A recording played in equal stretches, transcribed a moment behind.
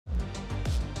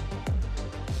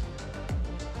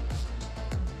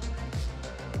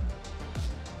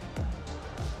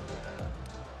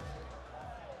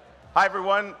Hi,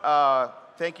 everyone.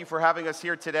 Thank you for having us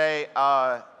here today.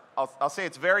 I'll say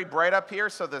it's very bright up here,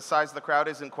 so the size of the crowd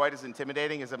isn't quite as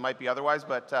intimidating as it might be otherwise.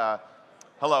 But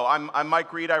hello, I'm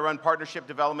Mike Reed. I run partnership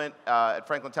development at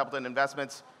Franklin Templeton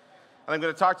Investments. And I'm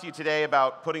going to talk to you today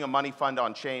about putting a money fund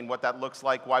on chain, what that looks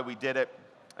like, why we did it,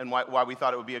 and why we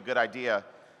thought it would be a good idea.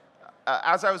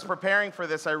 As I was preparing for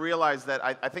this, I realized that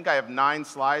I think I have 9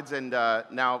 slides and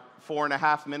now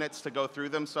 4.5 minutes to go through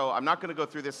them. So I'm not going to go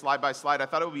through this slide by slide. I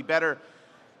thought it would be better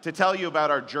to tell you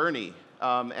about our journey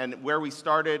and where we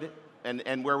started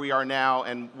and where we are now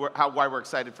and why we're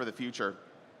excited for the future.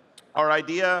 Our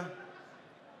idea,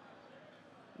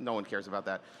 no one cares about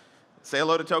that. Say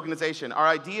hello to tokenization. Our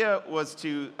idea was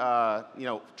to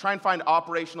try and find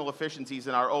operational efficiencies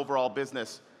in our overall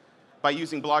business by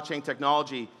using blockchain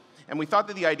technology. And we thought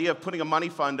that the idea of putting a money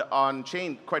fund on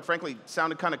chain, quite frankly,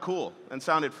 sounded kind of cool and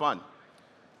sounded fun.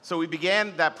 So we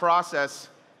began that process,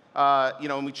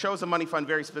 and we chose a money fund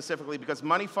very specifically because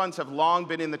money funds have long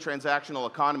been in the transactional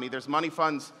economy. There's money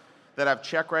funds that have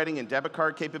check writing and debit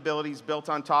card capabilities built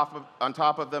on top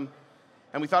of them.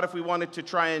 And we thought if we wanted to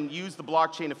try and use the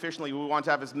blockchain efficiently, we wanted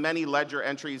to have as many ledger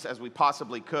entries as we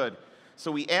possibly could.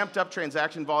 So we amped up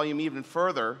transaction volume even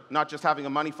further, not just having a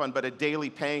money fund, but a daily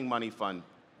paying money fund.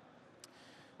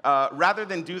 Rather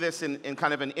than do this in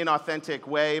kind of an inauthentic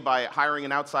way by hiring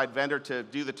an outside vendor to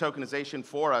do the tokenization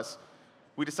for us,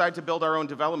 we decided to build our own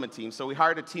development team. So we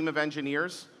hired a team of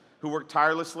engineers who worked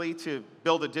tirelessly to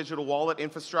build a digital wallet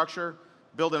infrastructure,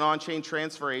 build an on-chain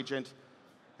transfer agent,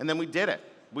 and then we did it.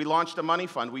 We launched a money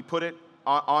fund. We put it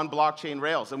on blockchain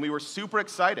rails, and we were super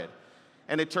excited.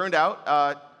 And it turned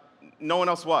out no one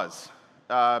else was,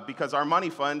 because our money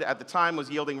fund at the time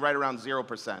was yielding right around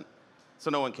 0%.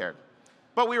 So no one cared.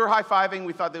 But we were high-fiving.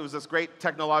 We thought there was this great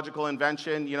technological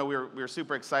invention. We were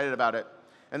super excited about it.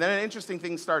 And then an interesting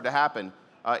thing started to happen.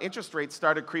 Interest rates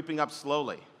started creeping up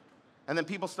slowly. And then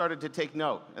people started to take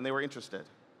note, and they were interested.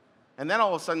 And then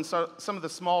all of a sudden, some of the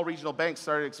small regional banks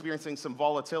started experiencing some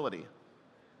volatility.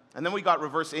 And then we got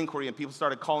reverse inquiry, and people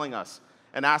started calling us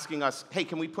and asking us, hey,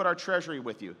 can we put our treasury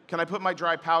with you? Can I put my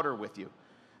dry powder with you?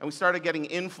 And we started getting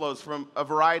inflows from a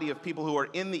variety of people who were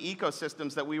in the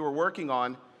ecosystems that we were working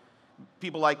on.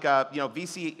 People like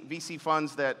VC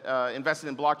funds that invested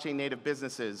in blockchain native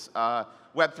businesses,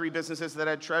 Web3 businesses that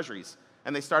had treasuries,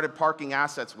 and they started parking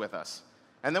assets with us.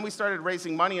 And then we started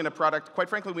raising money in a product, quite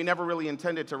frankly, we never really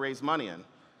intended to raise money in.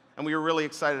 And we were really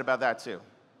excited about that too.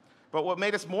 But what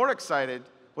made us more excited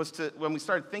was when we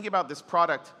started thinking about this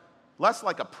product less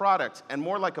like a product and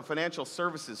more like a financial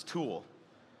services tool.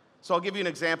 So I'll give you an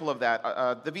example of that.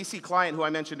 The VC client who I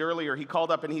mentioned earlier, he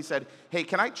called up and he said, hey,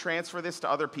 can I transfer this to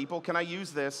other people? Can I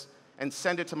use this and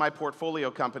send it to my portfolio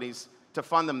companies to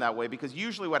fund them that way? Because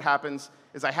usually what happens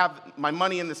is I have my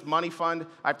money in this money fund,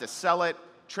 I have to sell it,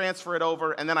 transfer it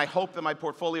over, and then I hope that my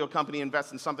portfolio company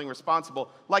invests in something responsible,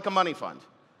 like a money fund.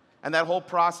 And that whole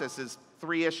process is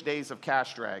 3-ish days of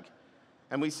cash drag.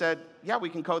 And we said, yeah, we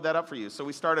can code that up for you. So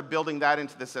we started building that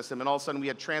into the system, and all of a sudden we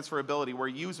had transferability where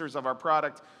users of our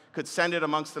product could send it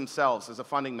amongst themselves as a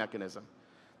funding mechanism.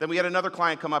 Then we had another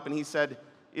client come up and he said,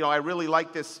 I really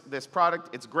like this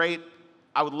product, it's great.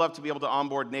 I would love to be able to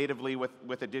onboard natively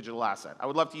with a digital asset. I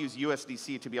would love to use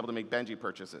USDC to be able to make Benji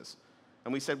purchases.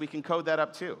 And we said, we can code that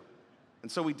up too.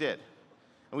 And so we did.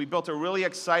 And we built a really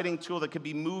exciting tool that could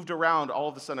be moved around all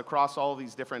of a sudden across all of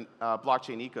these different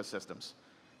blockchain ecosystems.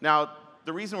 Now,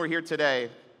 the reason we're here today,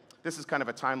 this is kind of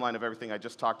a timeline of everything I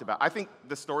just talked about. I think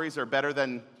the stories are better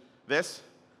than this.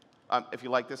 If you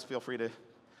like this, feel free to,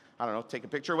 take a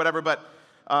picture or whatever. But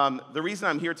the reason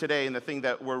I'm here today and the thing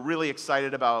that we're really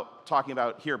excited about talking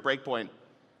about here at Breakpoint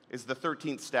is the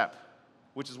 13th step,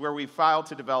 which is where we filed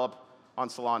to develop on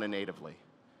Solana natively.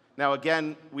 Now,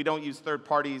 again, we don't use third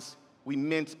parties. We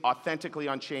mint authentically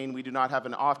on chain. We do not have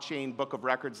an off-chain book of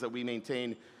records that we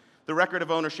maintain. The record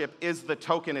of ownership is the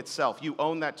token itself. You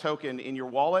own that token in your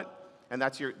wallet, and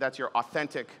that's your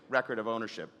authentic record of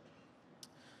ownership.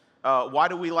 Why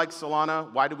do we like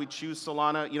Solana? Why do we choose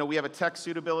Solana? We have a tech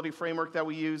suitability framework that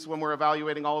we use when we're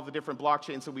evaluating all of the different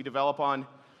blockchains that we develop on.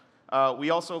 We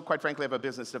also, quite frankly, have a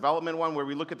business development one where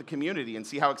we look at the community and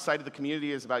see how excited the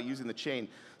community is about using the chain.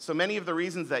 So many of the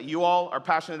reasons that you all are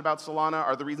passionate about Solana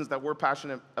are the reasons that we're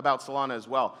passionate about Solana as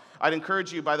well. I'd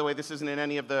encourage you, by the way, this isn't in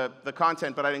any of the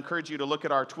content, but I'd encourage you to look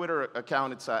at our Twitter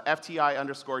account. It's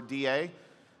FTI_DA.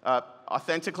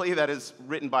 Authentically, that is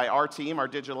written by our team, our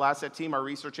digital asset team, our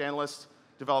research analysts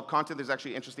develop content. There's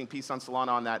actually an interesting piece on Solana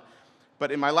on that.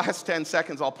 But in my last 10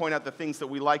 seconds, I'll point out the things that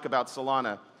we like about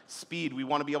Solana. Speed, we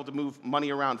want to be able to move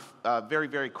money around very,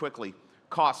 very quickly.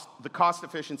 Cost, the cost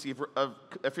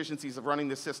efficiencies of running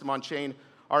this system on chain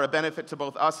are a benefit to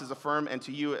both us as a firm and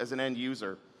to you as an end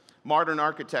user. Modern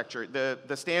architecture,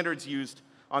 the standards used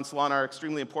on Solana are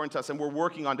extremely important to us, and we're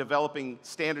working on developing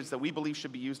standards that we believe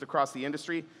should be used across the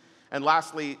industry. And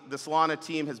lastly, the Solana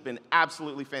team has been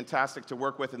absolutely fantastic to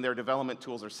work with, and their development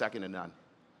tools are second to none.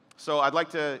 So I'd like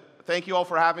to thank you all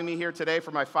for having me here today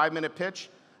for my 5-minute pitch.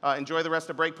 Enjoy the rest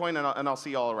of Breakpoint, and I'll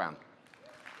see you all around.